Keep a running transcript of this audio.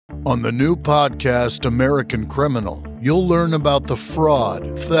On the new podcast, American Criminal, you'll learn about the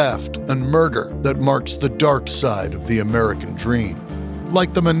fraud, theft, and murder that marks the dark side of the American dream.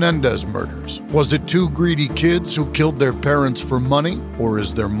 Like the Menendez murders. Was it two greedy kids who killed their parents for money, or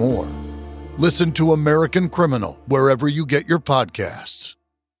is there more? Listen to American Criminal wherever you get your podcasts.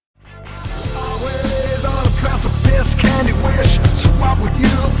 Always on a precipice, candy wish. So what would you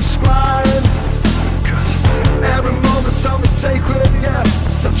prescribe? 'Cause every moment's something sacred, yeah.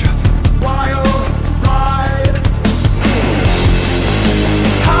 Such a wild ride.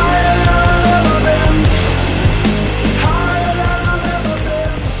 Higher than I've ever been. Higher than I've ever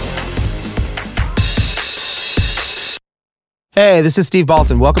been. Hey, this is Steve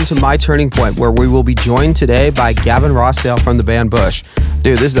Baltin. Welcome to My Turning Point, where we will be joined today by Gavin Rossdale from the band Bush.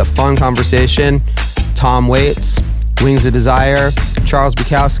 Dude, this is a fun conversation. Tom Waits, Wings of Desire, Charles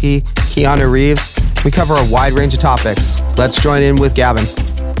Bukowski, Keanu Reeves. We cover a wide range of topics. Let's join in with Gavin.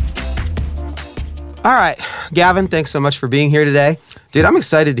 All right, Gavin, thanks so much for being here today. Dude, I'm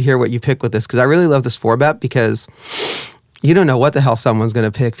excited to hear what you pick with this because I really love this format because you don't know what the hell someone's going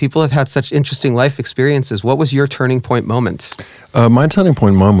to pick. People have had such interesting life experiences. What was your turning point moment? My turning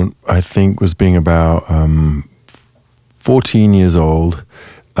point moment, I think, was being about 14 years old.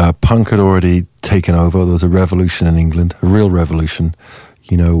 Punk had already taken over. There was a revolution in England, a real revolution,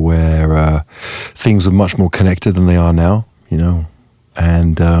 where things were much more connected than they are now,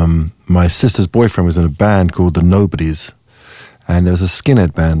 And my sister's boyfriend was in a band called The Nobodies, and there was a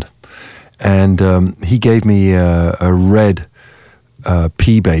skinhead band. And he gave me a red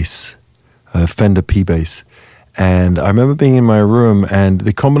P-bass, a Fender P-bass. And I remember being in my room, and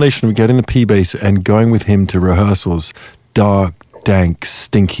the combination of getting the P-bass and going with him to rehearsals, dark, dank,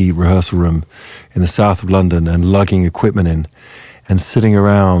 stinky rehearsal room in the south of London, and lugging equipment in and sitting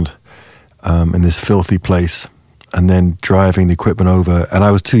around in this filthy place, and then driving the equipment over. And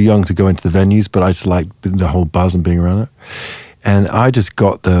I was too young to go into the venues, but I just liked the whole buzz and being around it. And I just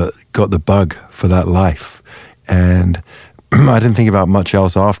got the bug for that life. And I didn't think about much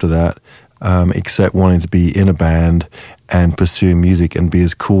else after that, except wanting to be in a band and pursue music and be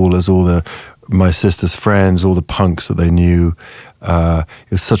as cool as all my sister's friends, all the punks that they knew. It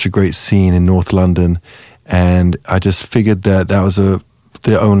was such a great scene in North London. And I just figured that was the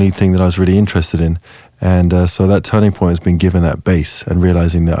only thing that I was really interested in. And so that turning point has been given that bass and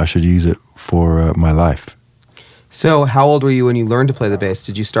realizing that I should use it for my life. So how old were you when you learned to play the bass?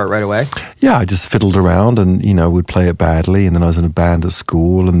 Did you start right away? Yeah, I just fiddled around and, would play it badly. And then I was in a band at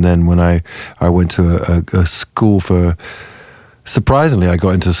school. And then when I went to a school for... Surprisingly, I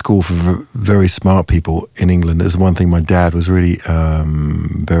got into school for very smart people in England. It's one thing my dad was really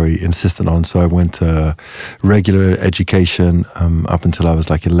very insistent on. So I went to regular education up until I was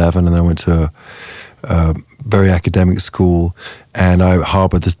like 11. And then I went to a very academic school. And I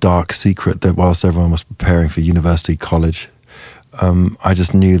harbored this dark secret that whilst everyone was preparing for university, college, I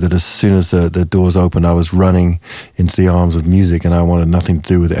just knew that as soon as the doors opened, I was running into the arms of music, and I wanted nothing to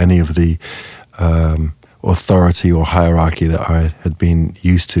do with any of the authority or hierarchy that I had been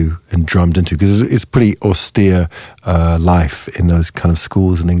used to and drummed into, because it's pretty austere life in those kind of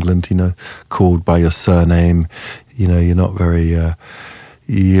schools in England, called by your surname. You're not very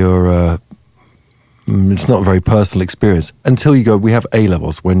it's not a very personal experience until you go. We have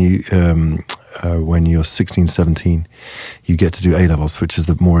A-levels when you're 16, 17, you get to do A-levels, which is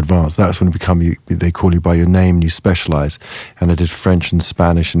the more advanced. That's when they call you by your name and you specialize. And I did French and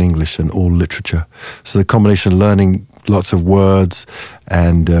Spanish and English and all literature. So the combination of learning lots of words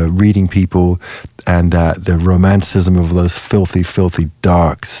and reading people, and the romanticism of those filthy, filthy,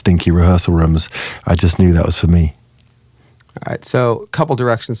 dark, stinky rehearsal rooms, I just knew that was for me. All right, so a couple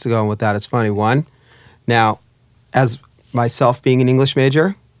directions to go in with that. It's funny. One, now, as myself being an English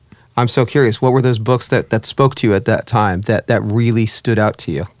major, I'm so curious, what were those books that spoke to you at that time that really stood out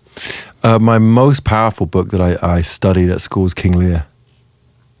to you? My most powerful book that I studied at school was King Lear.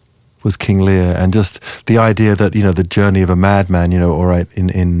 And just the idea that, the journey of a madman, all right,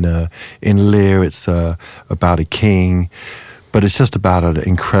 in Lear it's about a king, but it's just about an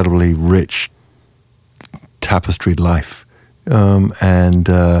incredibly rich, tapestried life. And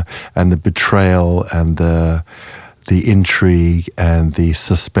the betrayal and the intrigue and the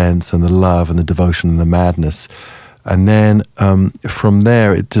suspense and the love and the devotion and the madness. And then from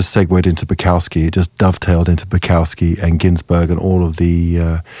there, it just segued into Bukowski. It just dovetailed into Bukowski and Ginsberg and all of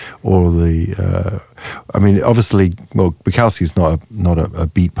the. Obviously, Bukowski's not a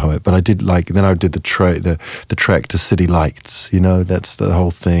beat poet, but I did like. Then I did the trek to City Lights. That's the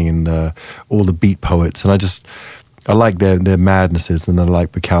whole thing, and all the beat poets. And I like their madnesses, and I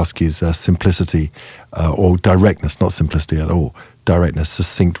like Bukowski's simplicity or directness, not simplicity at all, directness,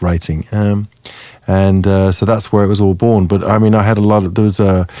 succinct writing. So that's where it was all born. But I mean, I had a lot of, there was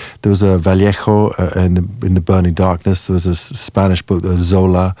a Vallejo in the Burning Darkness. There was a Spanish book. There was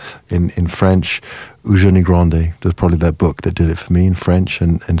Zola in French. Eugenie Grandet was probably that book that did it for me in French,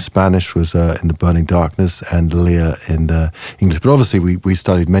 and Spanish was in the Burning Darkness, and Lear in English. But obviously we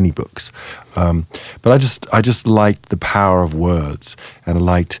studied many books. But I just liked the power of words, and I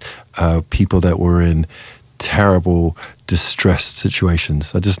liked people that were in terrible, distressed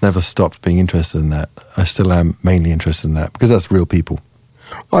situations. I just never stopped being interested in that. I still am mainly interested in that because that's real people.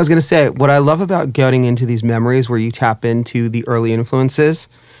 Well, I was going to say, what I love about getting into these memories where you tap into the early influences,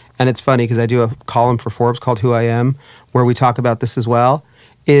 and it's funny because I do a column for Forbes called Who I Am, where we talk about this as well,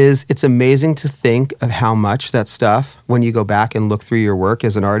 is it's amazing to think of how much that stuff, when you go back and look through your work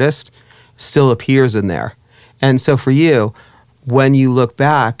as an artist, still appears in there. And so for you, when you look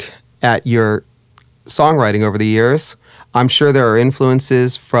back at your songwriting over the years, I'm sure there are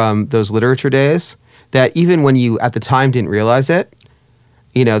influences from those literature days that even when you at the time didn't realize it,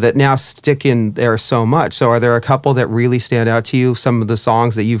 that now stick in there so much. So are there a couple that really stand out to you, some of the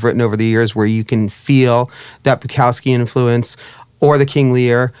songs that you've written over the years where you can feel that Bukowski influence or the King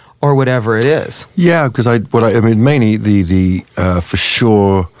Lear or whatever it is? Yeah, because mainly the for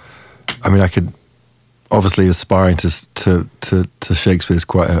sure, I could obviously aspiring to Shakespeare is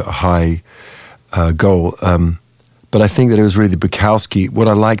quite a high goal. But I think that it was really Bukowski. What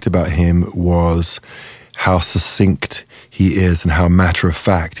I liked about him was how succinct he is and how matter of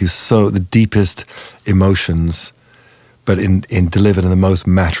fact. He's so the deepest emotions, but in delivered in the most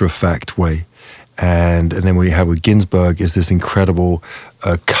matter of fact way. And then what you have with Ginsberg is this incredible,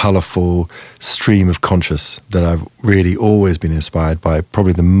 colorful stream of conscious that I've really always been inspired by.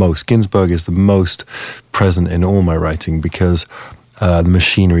 Probably the most. Ginsberg is the most present in all my writing because the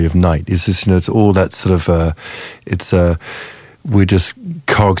machinery of night. It's just, it's all that sort of, we're just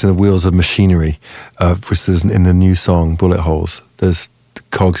cogs in the wheels of machinery, which is in the new song, Bullet Holes. There's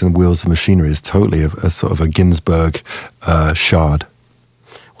cogs in the wheels of machinery. It's totally a sort of a Ginsberg shard.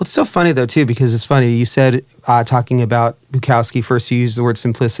 Well, it's so funny, though, too, because it's funny. You said, talking about Bukowski, first you used the word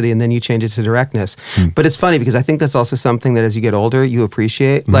simplicity, and then you change it to directness. But it's funny because I think that's also something that as you get older, you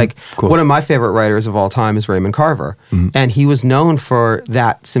appreciate. Like, one of my favorite writers of all time is Raymond Carver. And he was known for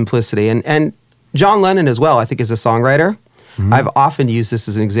that simplicity. And John Lennon as well, I think, is a songwriter. I've often used this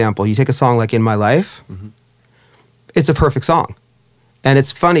as an example. You take a song like In My Life, it's a perfect song. And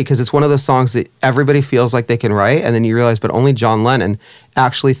it's funny because it's one of those songs that everybody feels like they can write, and then you realize, but only John Lennon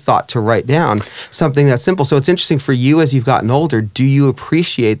actually thought to write down something that simple. So it's interesting for you as you've gotten older, do you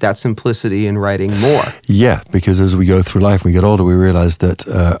appreciate that simplicity in writing more? Yeah, because as we go through life and we get older, we realize that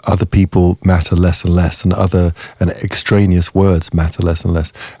other people matter less and less, and extraneous words matter less and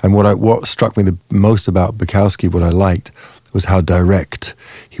less. And what struck me the most about Bukowski, what I liked, was how direct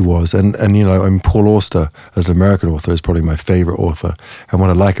he was. And Paul Auster, as an American author, is probably my favorite author. And what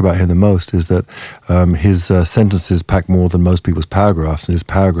I like about him the most is that his sentences pack more than most people's paragraphs, and his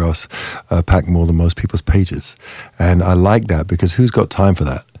paragraphs pack more than most people's pages. And I like that because who's got time for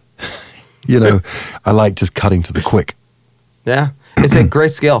that? I like just cutting to the quick. Yeah, it's a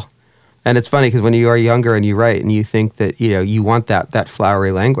great skill. And it's funny because when you are younger and you write and you think that, you want that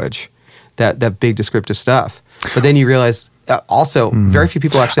flowery language, that big descriptive stuff. But then you realize also very few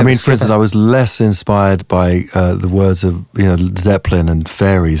people actually for instance, I was less inspired by the words of Zeppelin and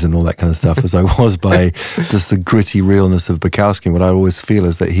fairies and all that kind of stuff as I was by just the gritty realness of Bukowski. And what I always feel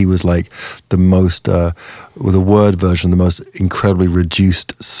is that he was like the most, with a word version, the most incredibly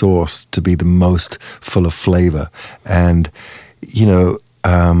reduced source to be the most full of flavor. And there's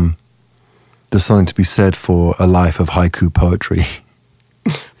something to be said for a life of haiku poetry.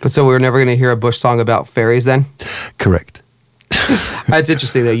 But so we're never going to hear a Bush song about fairies then? Correct. That's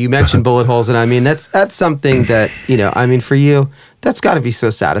interesting, though. You mentioned bullet holes, and that's something that, for you, that's got to be so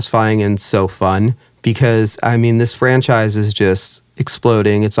satisfying and so fun because, this franchise is just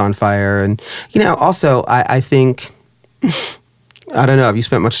exploding. It's on fire. And, also, I think, I don't know, have you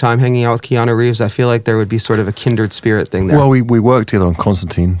spent much time hanging out with Keanu Reeves? I feel like there would be sort of a kindred spirit thing there. Well, we worked together on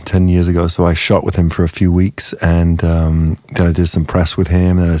Constantine 10 years ago, so I shot with him for a few weeks, and then I did some press with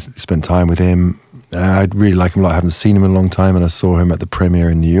him, and I spent time with him. I really like him a lot. I haven't seen him in a long time, and I saw him at the premiere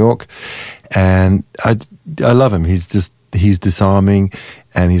in New York, and I love him. He's disarming,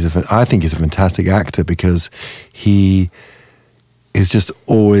 and I think he's a fantastic actor because he is just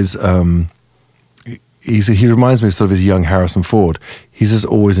always... He reminds me of sort of his young Harrison Ford. He's just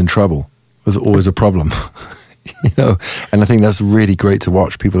always in trouble. There's always a problem. And I think that's really great to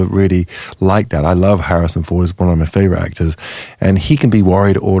watch. People really like that. I love Harrison Ford. He's one of my favorite actors, and he can be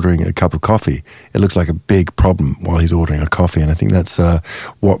worried ordering a cup of coffee. It looks like a big problem while he's ordering a coffee, and I think that's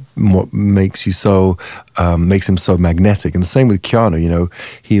what makes you so makes him so magnetic. And the same with Keanu.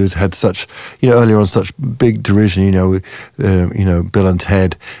 He had such earlier on such big derision. Bill and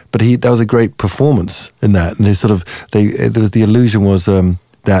Ted, but that was a great performance in that. And the illusion was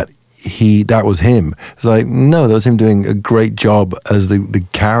that was him. It's like, no, that was him doing a great job as the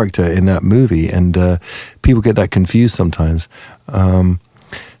character in that movie, and people get that confused sometimes.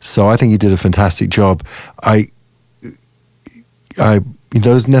 So I think he did a fantastic job.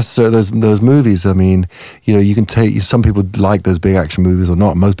 Those movies, I mean, you can take, some people like those big action movies or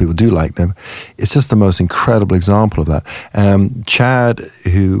not. Most people do like them. It's just the most incredible example of that. Chad,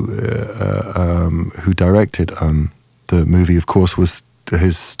 who directed the movie, of course, was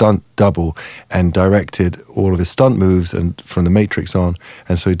his stunt double and directed all of his stunt moves and from The Matrix on,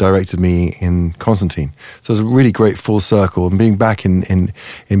 and so he directed me in Constantine. So it's a really great full circle, and being back in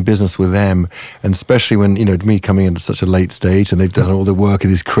business with them, and especially when me coming in at such a late stage and they've done all the work of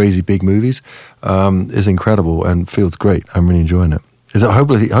these crazy big movies, is incredible and feels great. I'm really enjoying it.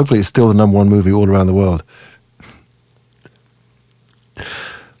 Hopefully it's still the number one movie all around the world.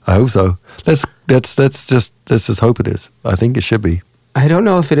 I hope so. Let's just hope it is. I think it should be. I don't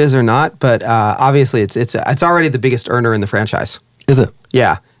know if it is or not, but obviously it's already the biggest earner in the franchise. Is it?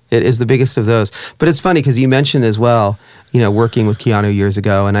 Yeah, it is the biggest of those. But it's funny because you mentioned as well, working with Keanu years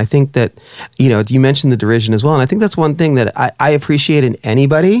ago, and I think that, you mentioned the derision as well, and I think that's one thing that I appreciate in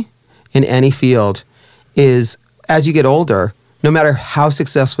anybody, in any field, is as you get older, no matter how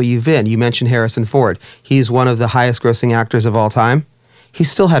successful you've been, you mentioned Harrison Ford. He's one of the highest grossing actors of all time. He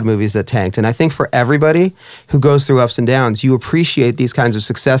still had movies that tanked. And I think for everybody who goes through ups and downs, you appreciate these kinds of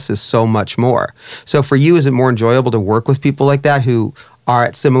successes so much more. So for you, is it more enjoyable to work with people like that who are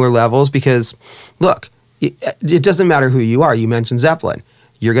at similar levels? Because, look, it doesn't matter who you are. You mentioned Zeppelin.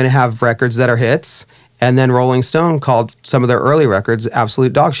 You're going to have records that are hits, and then Rolling Stone called some of their early records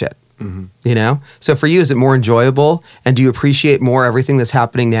absolute dog shit. Mm-hmm. So for you, is it more enjoyable? And do you appreciate more everything that's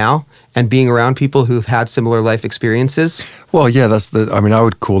happening now and being around people who've had similar life experiences? Well, yeah, I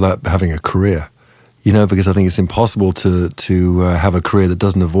would call that having a career, because I think it's impossible to have a career that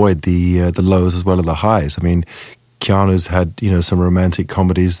doesn't avoid the lows as well as the highs. I mean, Keanu's had, some romantic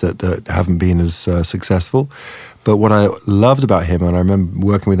comedies that haven't been as successful. But what I loved about him, and I remember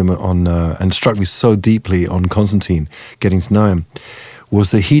working with him on, and struck me so deeply on Constantine, getting to know him,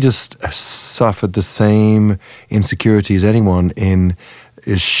 was that he just suffered the same insecurity as anyone in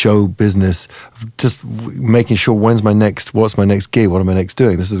his show business, just making sure what's my next gig, what am I next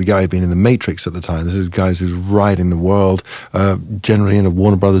doing? This is the guy who'd been in The Matrix at the time. This is the guy who's riding the world, generally in a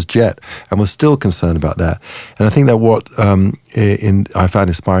Warner Brothers jet, and was still concerned about that. And I think that what I found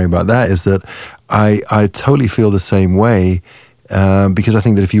inspiring about that is that I totally feel the same way. Because I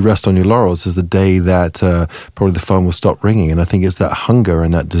think that if you rest on your laurels is the day that probably the phone will stop ringing. And I think it's that hunger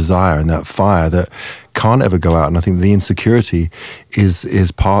and that desire and that fire that can't ever go out. And I think the insecurity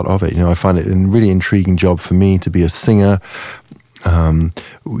is part of it. I find it a really intriguing job for me to be a singer.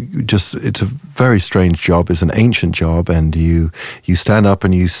 It's a very strange job. It's an ancient job, and you stand up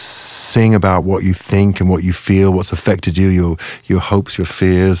and you sing about what you think and what you feel, what's affected you, your hopes, your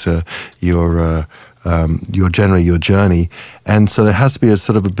fears, your journey. And so there has to be a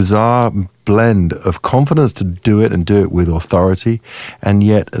sort of a bizarre blend of confidence to do it and do it with authority, and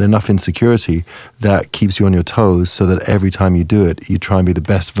yet enough insecurity that keeps you on your toes so that every time you do it, you try and be the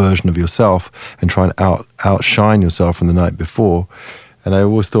best version of yourself and try and outshine yourself from the night before. And I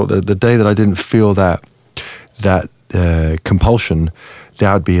always thought that the day that I didn't feel that compulsion,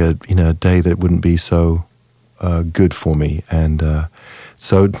 that would be a day that wouldn't be so good for me. And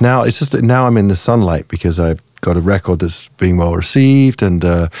so now now I'm in the sunlight because I've got a record that's being well received, and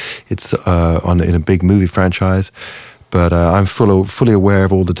it's in a big movie franchise. But I'm fully aware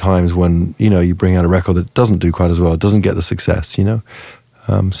of all the times when you bring out a record that doesn't do quite as well, doesn't get the success.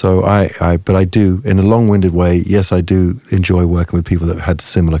 So but I do, in a long-winded way. Yes, I do enjoy working with people that have had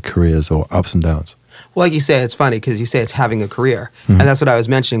similar careers or ups and downs. Well, like you say, it's funny because you say it's having a career. Mm-hmm. And that's what I was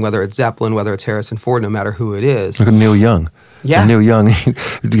mentioning, whether it's Zeppelin, whether it's Harrison Ford, no matter who it is. Look at Neil Young. Yeah. And Neil Young,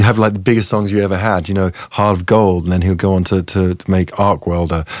 you have like the biggest songs you ever had, Heart of Gold, and then he'll go on to make Arc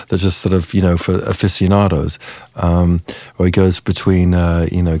Welder, that's just sort of, for aficionados. Or he goes between,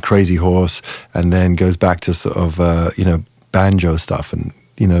 Crazy Horse, and then goes back to sort of, banjo stuff and,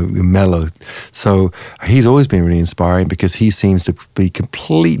 mellow. So he's always been really inspiring because he seems to be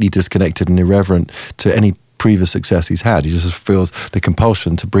completely disconnected and irreverent to any previous success he's had. He just feels the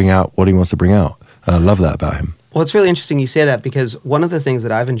compulsion to bring out what he wants to bring out. And I love that about him. Well, it's really interesting you say that, because one of the things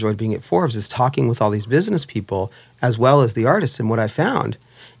that I've enjoyed being at Forbes is talking with all these business people as well as the artists. And what I found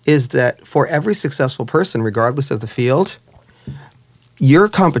is that for every successful person, regardless of the field, your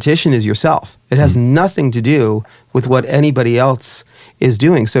competition is yourself. It has nothing to do with what anybody else is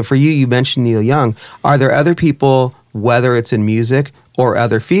doing. So for you mentioned Neil Young. Are there other people, whether it's in music or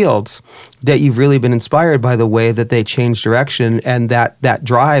other fields, that you've really been inspired by the way that they change direction and that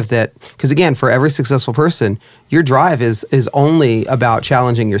drive that, because again, for every successful person, your drive is only about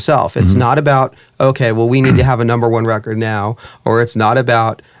challenging yourself. It's not about, okay, well, we need to have a number one record now, or it's not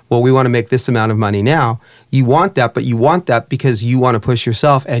about, well, we want to make this amount of money now. You want that, but you want that because you want to push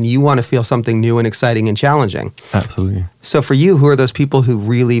yourself and you want to feel something new and exciting and challenging. Absolutely. So for you, who are those people who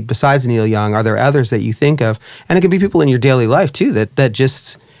really, besides Neil Young, are there others that you think of? And it could be people in your daily life too, that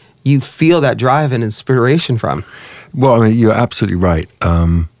just, you feel that drive and inspiration from. Well, I mean, you're absolutely right.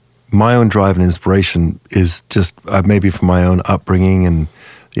 My own drive and inspiration is just maybe from my own upbringing and,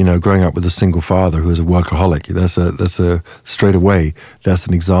 you know, growing up with a single father who is a workaholic. That's a straight away, that's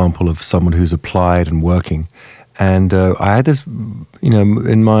an example of someone who's applied and working. And I had this, you know,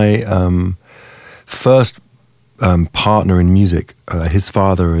 in my first partner in music, his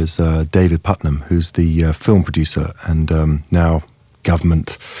father is David Putnam, who's the film producer and now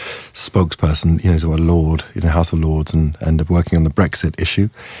government spokesperson, you know, he's a Lord, in the House of Lords and working on the Brexit issue.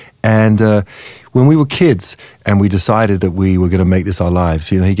 And when we were kids and we decided that we were going to make this our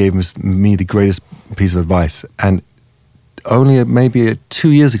lives, you know, he gave me the greatest piece of advice. And only maybe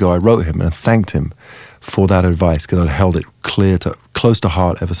 2 years ago, I wrote him and thanked him for that advice because I'd held it close to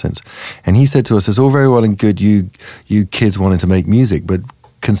heart ever since. And he said to us, it's all very well and good you kids wanting to make music, but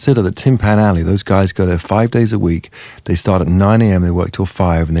consider that Tin Pan Alley, those guys go there 5 days a week. They start at 9 a.m., they work till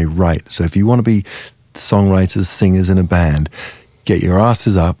 5, and they write. So if you want to be songwriters, singers in a band, get your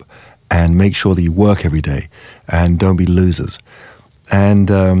asses up and make sure that you work every day and don't be losers.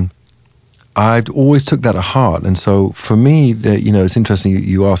 And I've always took that to heart. And so for me, you know, it's interesting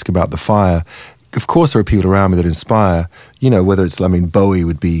you ask about the fire. Of course, there are people around me that inspire, you know, whether it's, I mean, Bowie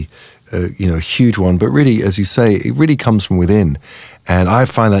would be, you know, a huge one. But really, as you say, it really comes from within. And I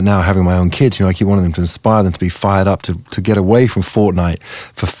find that now having my own kids, you know, I keep wanting them to inspire them to be fired up, to get away from Fortnite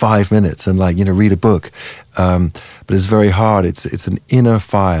for 5 minutes and, like, you know, read a book. But it's very hard. It's an inner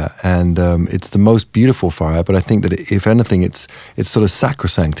fire, and it's the most beautiful fire. But I think that if anything, it's sort of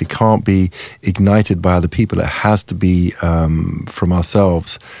sacrosanct. It can't be ignited by other people. It has to be from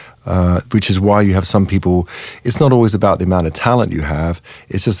ourselves. Which is why you have some people, it's not always about the amount of talent you have,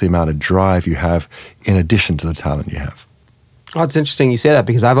 it's just the amount of drive you have in addition to the talent you have. Oh, it's interesting you say that,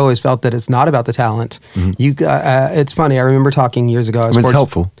 because I've always felt that it's not about the talent. It's funny, I remember talking years ago. It's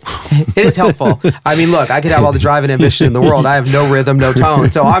helpful. It is helpful. I mean, look, I could have all the drive and ambition in the world. I have no rhythm, no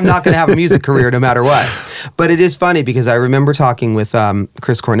tone, so I'm not going to have a music career no matter what. But it is funny, because I remember talking with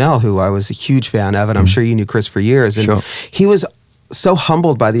Chris Cornell, who I was a huge fan of, and I'm sure you knew Chris for years. And he was so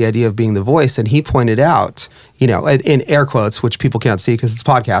humbled by the idea of being the voice, and he pointed out, you know, in air quotes, which people can't see because it's a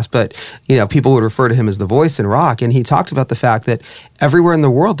podcast, but, you know, people would refer to him as the voice in rock, and he talked about the fact that everywhere in the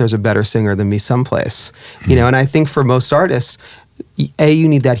world there's a better singer than me someplace, you know, and I think for most artists, you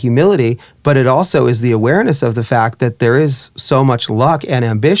need that humility, but it also is the awareness of the fact that there is so much luck and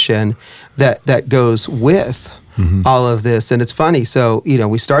ambition that goes with all of this. And it's funny, so, you know,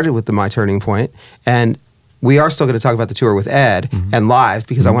 we started with the My Turning Point, and we are still going to talk about the tour with Ed and live,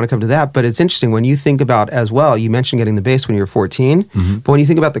 because I want to come to that. But it's interesting when you think about, as well, you mentioned getting the bass when you were 14, but when you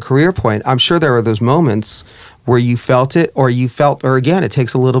think about the career point, I'm sure there are those moments where you felt it, or again, it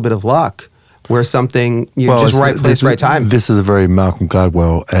takes a little bit of luck, where something, just right place, right time. This is a very Malcolm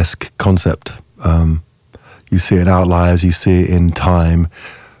Gladwell-esque concept. You see it in Outliers, you see it in Time,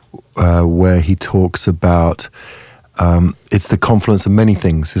 where he talks about it's the confluence of many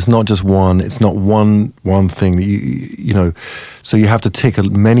things. It's not just one. It's not one thing that you know. So you have to tick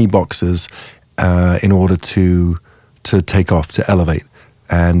many boxes in order to take off, to elevate.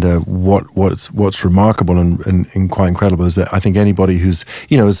 And what's remarkable and quite incredible is that I think anybody who's,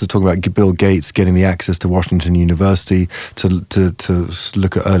 you know, as they're talking about Bill Gates getting the access to Washington University to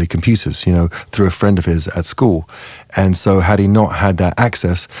look at early computers, you know, through a friend of his at school. And so had he not had that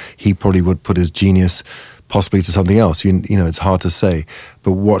access, he probably would put his genius possibly to something else. You know, it's hard to say.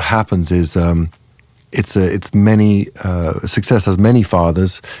 But what happens is it's many success has many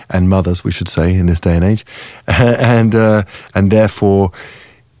fathers and mothers, we should say, in this day and age, and therefore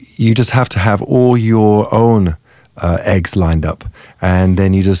you just have to have all your own eggs lined up, and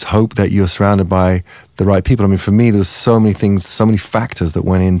then you just hope that you're surrounded by the right people. I mean, for me, there was so many things, so many factors that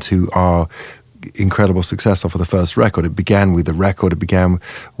went into our incredible success off of the first record. It began with the record. It began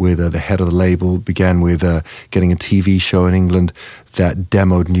with the head of the label. It began with getting a TV show in England that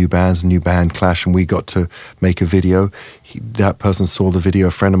demoed new bands, new band Clash, and we got to make a video. That person saw the video.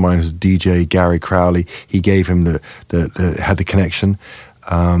 A friend of mine who's DJ, Gary Crowley, he gave him had the connection.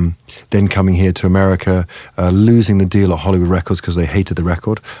 Then coming here to America, losing the deal at Hollywood Records because they hated the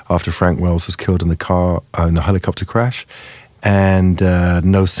record after Frank Wells was killed in the helicopter crash. And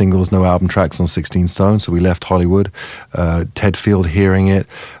no singles, no album tracks on 16 Stone, so we left Hollywood. Ted Field hearing it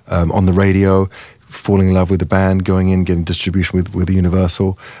on the radio, falling in love with the band, going in, getting distribution with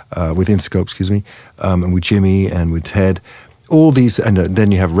Universal, with Interscope, excuse me, and with Jimmy and with Ted. All these, and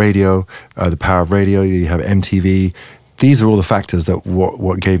then you have radio, the power of radio, you have MTV. These are all the factors that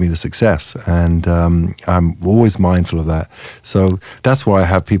what gave me the success, and I'm always mindful of that. So that's why I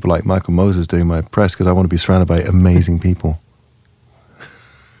have people like Michael Moses doing my press, because I want to be surrounded by amazing people.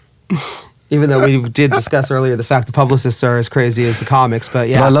 Even though we did discuss earlier the fact the publicists are as crazy as the comics, but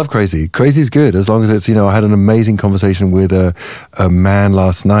yeah. But I love crazy. Crazy's good, as long as it's, I had an amazing conversation with a man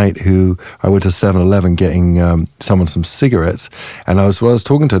last night who I went to 7-Eleven getting someone some cigarettes, and I was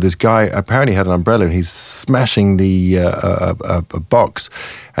talking to this guy, apparently had an umbrella, and he's smashing the a box,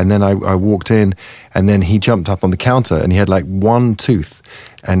 and then I walked in, and then he jumped up on the counter, and he had like one tooth,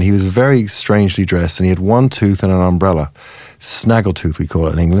 and he was very strangely dressed, and he had one tooth and an umbrella. Snaggletooth, we call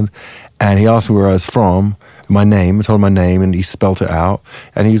it in England. And he asked me where I was from, my name. I told him my name, and he spelt it out.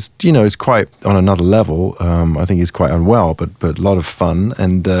 And he's, he's quite on another level. I think he's quite unwell, but a lot of fun.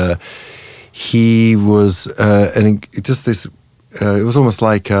 And he was, just this. It was almost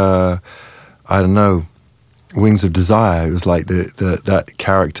like I don't know, Wings of Desire. It was like that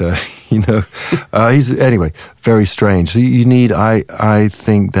character, He's anyway very strange. So you need. I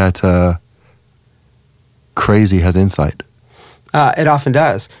think that Crazy has insight. It often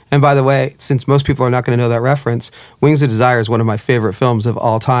does. And by the way, since most people are not going to know that reference, Wings of Desire is one of my favorite films of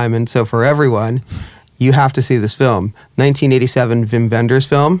all time. And so for everyone, you have to see this film. 1987 Wim Wenders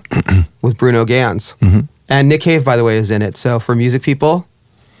film with Bruno Ganz. Mm-hmm. And Nick Cave, by the way, is in it. So for music people,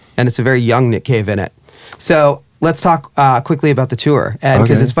 and it's a very young Nick Cave in it. So let's talk quickly about the tour. And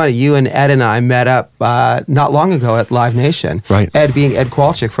because it's funny, you and Ed and I met up not long ago at Live Nation. Right. Ed being Ed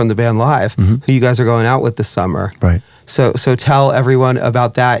Kowalczyk from the band Live, who you guys are going out with this summer. Right. So tell everyone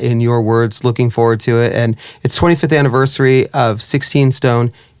about that in your words, looking forward to it. And it's 25th anniversary of 16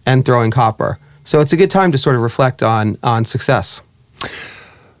 Stone and Throwing Copper. So it's a good time to sort of reflect on success.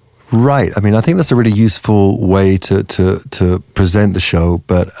 Right. I mean, I think that's a really useful way to present the show.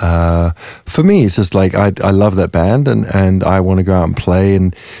 But for me, it's just like I love that band, and I want to go out and play.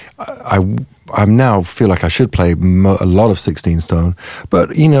 And I now feel like I should play a lot of 16 Stone.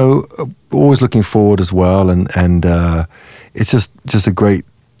 But, always looking forward as well. And it's just a great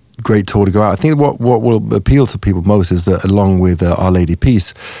tour to go out. I think what will appeal to people most is that, along with Our Lady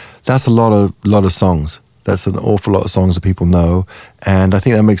Peace, that's a lot of songs. That's an awful lot of songs that people know, and I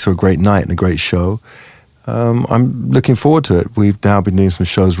think that makes for a great night and a great show. I'm looking forward to it. We've now been doing some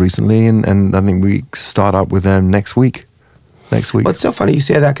shows recently, and I think we start up with them next week. Well, it's so funny you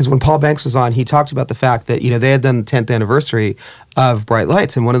say that, because when Paul Banks was on, he talked about the fact that they had done the 10th anniversary of Bright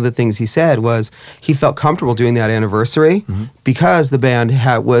Lights, and one of the things he said was he felt comfortable doing that anniversary because the band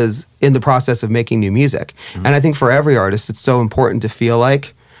was in the process of making new music. And I think for every artist, it's so important to feel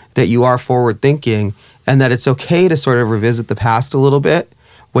like that you are forward thinking, and that it's okay to sort of revisit the past a little bit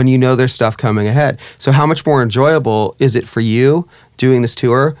when there's stuff coming ahead. So how much more enjoyable is it for you doing this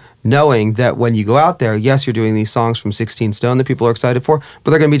tour, knowing that when you go out there, yes, you're doing these songs from 16 Stone that people are excited for, but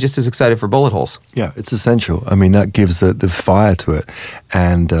they're going to be just as excited for Bullet Holes. Yeah, it's essential. I mean, that gives the fire to it.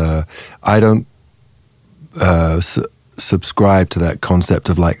 And I don't subscribe to that concept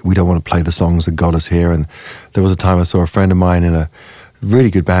of like, we don't want to play the songs that got us here. And there was a time I saw a friend of mine in a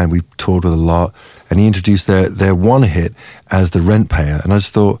really good band we toured with a lot, and he introduced their one hit as The Rent Payer, and I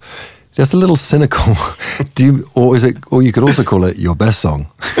just thought, that's a little cynical. Or you could also call it your best song.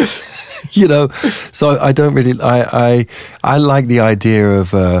 So I don't really, I like the idea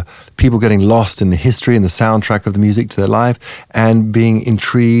of people getting lost in the history and the soundtrack of the music to their life, and being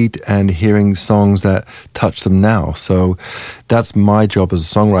intrigued and hearing songs that touch them now. So that's my job as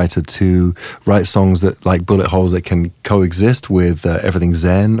a songwriter, to write songs that, like Bullet Holes, that can coexist with Everything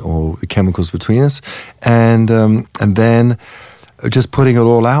Zen or The Chemicals Between Us, and then just putting it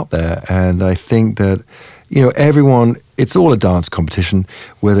all out there. And I think that everyone, it's all a dance competition,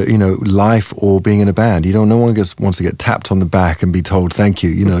 whether, life or being in a band. No one wants to get tapped on the back and be told, thank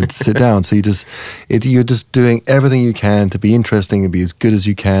you, to sit down. So you're just doing everything you can to be interesting and be as good as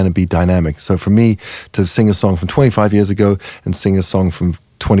you can and be dynamic. So for me to sing a song from 25 years ago and sing a song from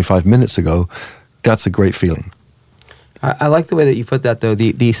 25 minutes ago, that's a great feeling. I like the way that you put that, though,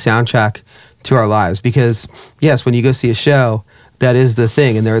 the soundtrack to our lives. Because, yes, when you go see a show, that is the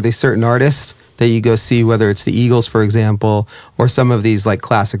thing. And there are these certain artists that you go see, whether it's the Eagles, for example, or some of these like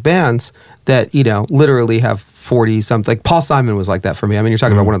classic bands that, you know, literally have 40-something. Like Paul Simon was like that for me. I mean, you're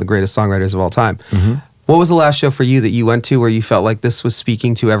talking about one of the greatest songwriters of all time. What was the last show for you that you went to where you felt like this was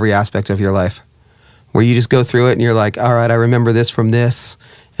speaking to every aspect of your life? Where you just go through it and you're like, all right, I remember this from this,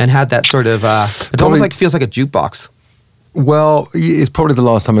 and had that sort of, it almost like feels like a jukebox. Well, it's probably the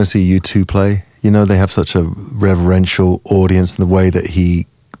last time I see U2 play. You know, they have such a reverential audience, and the way that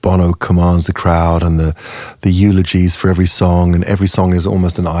Bono commands the crowd, and the eulogies for every song, and every song is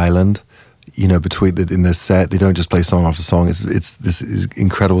almost an island. You know, in their set, they don't just play song after song. It's this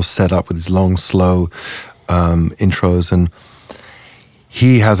incredible setup with these long, slow intros, and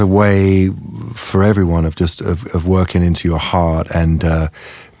he has a way for everyone of working into your heart and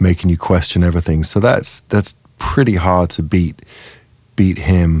making you question everything. So that's pretty hard to beat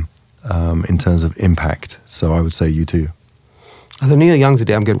him in terms of impact. So I would say U2. Although Neil Young's a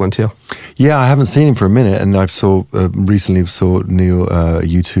damn good one too. Yeah, I haven't seen him for a minute, and I recently saw Neil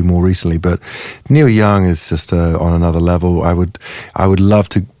U2 more recently. But Neil Young is just on another level. I would love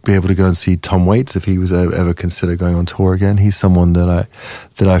to be able to go and see Tom Waits if he was ever consider going on tour again. He's someone that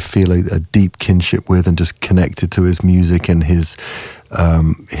I feel a deep kinship with, and just connected to his music and his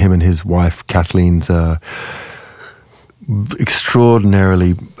him and his wife Kathleen's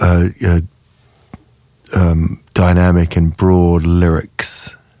extraordinarily dynamic and broad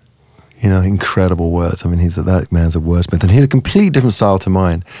lyrics. You know, incredible words. I mean, that man's a wordsmith, and he's a completely different style to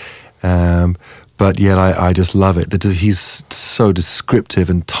mine. But yet I just love it. That he's so descriptive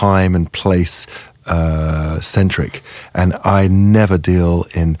and time and place centric, and I never deal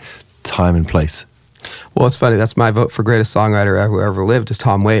in time and place. Well, it's funny. That's my vote for greatest songwriter who ever lived, is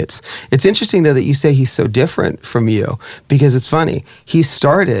Tom Waits. It's interesting, though, that you say he's so different from you, because it's funny. He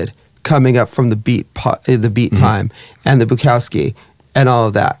started coming up from the beat time and the Bukowski and all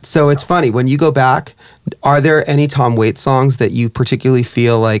of that. So it's funny, when you go back, are there any Tom Waits songs that you particularly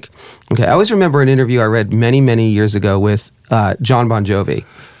feel like, okay, I always remember an interview I read many, many years ago with John Bon Jovi,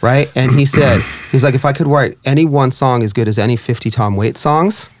 right? And he said, he's like, if I could write any one song as good as any 50 Tom Waits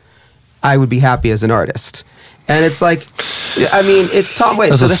songs, I would be happy as an artist. And it's like, I mean, it's Tom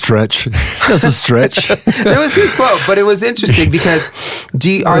Waits. That's a stretch. That's a stretch. It was his quote, but it was interesting because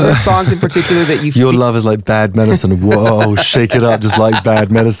are there songs in particular that you Your love is like bad medicine. Whoa, shake it up just like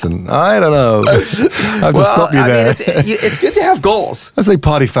bad medicine. I don't know. I have to stop you there. Mean, it's good to have goals. I say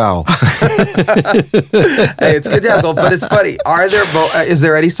party foul. Hey, it's good to have goals, but it's funny. Is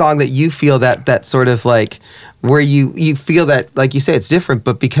there any song that you feel that sort of like, where you feel that, like you say, it's different,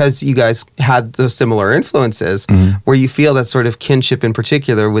 but because you guys had those similar influences, where you feel that sort of kinship in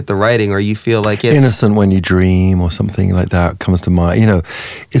particular with the writing, or you feel like it's... Innocent When You Dream or something like that comes to mind. You know,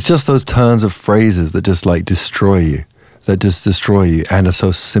 it's just those turns of phrases that just like destroy you, and are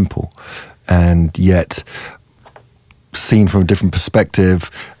so simple, and yet seen from a different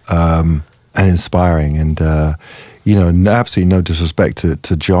perspective, and inspiring. And, you know, absolutely no disrespect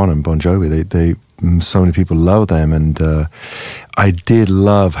to John and Bon Jovi. They so many people love them, and I did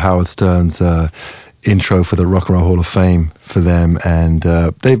love Howard Stern's intro for the Rock and Roll Hall of Fame for them, and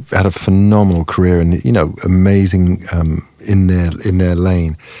they've had a phenomenal career, and you know, amazing in their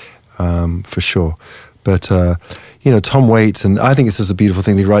lane, for sure. But you know, Tom Waits, and I think it's just a beautiful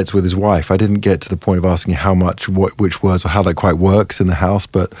thing that he writes with his wife. I didn't get to the point of asking how much, which words, or how that quite works in the house,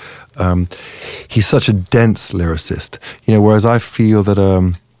 but he's such a dense lyricist. You know, whereas I feel that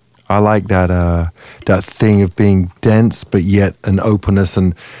I like that thing of being dense, but yet an openness.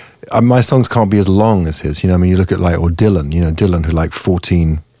 And my songs can't be as long as his. You know, I mean, you look at or Dylan. You know, Dylan who like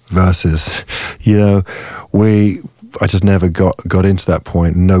 14 verses. You know, I just never got into that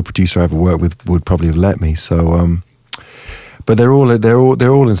point. No producer I ever worked with would probably have let me. So, but they're all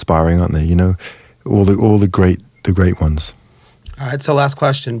inspiring, aren't they? You know, all the great ones. All right. So last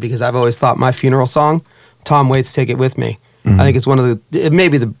question, because I've always thought my funeral song, Tom Waits' "Take It With Me." I think it's it may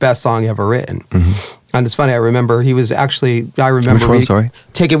be the best song ever written. And it's funny, I remember Which one, sorry?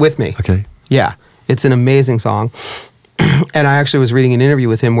 "Take It With Me." Okay. Yeah, it's an amazing song. And I actually was reading an interview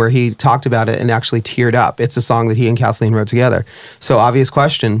with him where he talked about it and actually teared up. It's a song that he and Kathleen wrote together. So obvious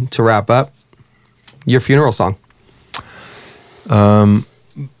question to wrap up, your funeral song.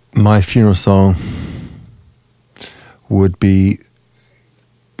 My funeral song would be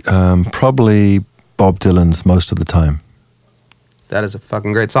probably Bob Dylan's "Most of the Time." That is a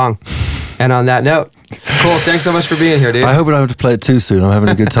fucking great song. And on that note, Cool. Thanks so much for being here, dude. I hope I don't have to play it too soon. I'm having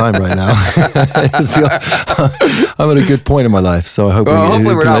a good time right now. I'm at a good point in my life, so I hope. Well,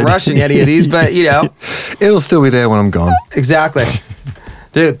 hopefully we're not rushing any of these, but you know, it'll still be there when I'm gone. Exactly,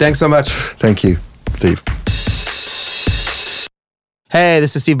 dude. Thanks so much. Thank you, Steve. Hey,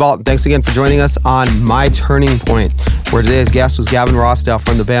 this is Steve Baltin. Thanks again for joining us on My Turning Point, where today's guest was Gavin Rossdale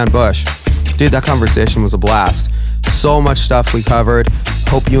from the band Bush. Dude, that conversation was a blast. So much stuff we covered.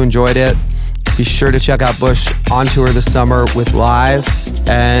 Hope you enjoyed it. Be sure to check out Bush on tour this summer with Live.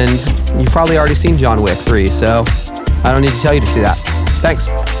 And you've probably already seen John Wick 3, so I don't need to tell you to see that. Thanks.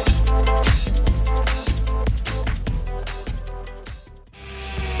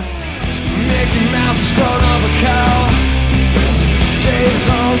 Mickey Mouse is grown up a cow. Days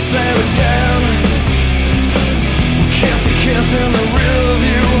on sale again. Kiss in the rear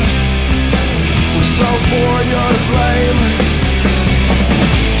view. We're so poor, you're to blame.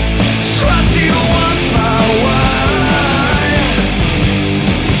 Trust you once, my wife.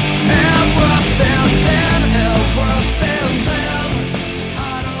 Everything's in. I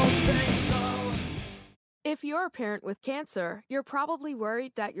don't think so. If you're a parent with cancer, you're probably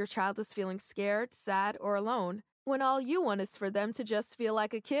worried that your child is feeling scared, sad, or alone, when all you want is for them to just feel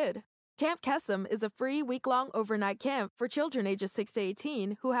like a kid. Camp Kesem is a free week-long overnight camp for children ages 6 to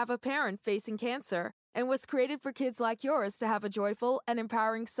 18 who have a parent facing cancer and was created for kids like yours to have a joyful and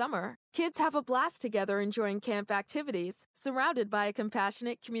empowering summer. Kids have a blast together enjoying camp activities, surrounded by a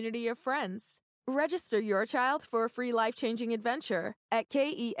compassionate community of friends. Register your child for a free life-changing adventure at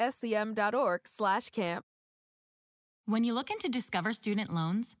kesem.org/camp. When you look into Discover Student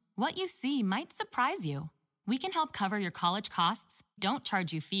Loans, what you see might surprise you. We can help cover your college costs, don't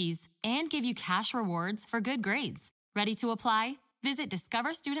charge you fees, and give you cash rewards for good grades. Ready to apply? Visit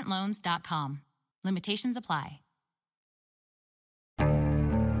discoverstudentloans.com. Limitations apply.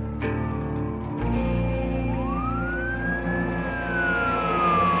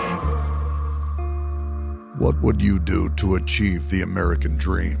 What would you do to achieve the American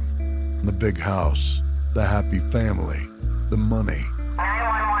dream? The big house, the happy family, the money.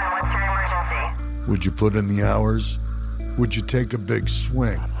 911, what's your emergency? Would you put in the hours? Would you take a big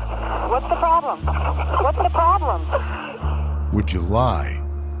swing? What's the problem? What's the problem? Would you lie?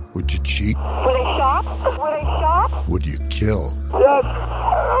 Would you cheat? Were they shot? Were they shot? Would you kill? Yes.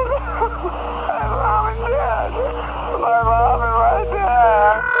 My mom is dead. My mom is right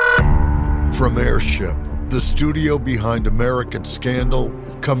there. From Airship, the studio behind American Scandal,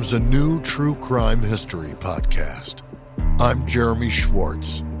 comes a new true crime history podcast. I'm Jeremy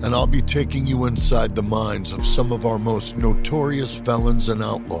Schwartz, and I'll be taking you inside the minds of some of our most notorious felons and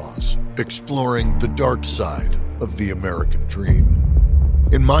outlaws, exploring the dark side of the American dream.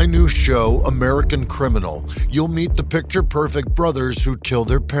 In my new show, American Criminal, you'll meet the picture-perfect brothers who killed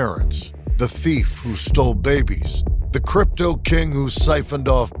their parents, the thief who stole babies, the crypto king who siphoned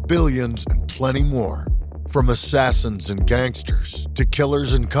off billions, and plenty more. From assassins and gangsters to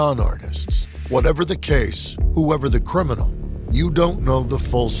killers and con artists. Whatever the case, whoever the criminal, you don't know the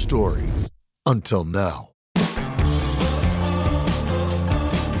full story. Until now.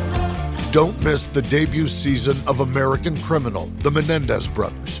 Don't miss the debut season of American Criminal, The Menendez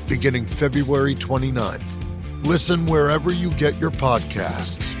Brothers, beginning February 29th. Listen wherever you get your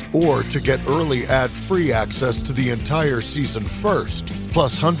podcasts, or to get early ad-free access to the entire season first,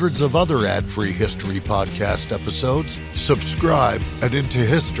 plus hundreds of other ad-free history podcast episodes, subscribe at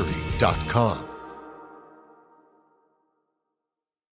intohistory.com.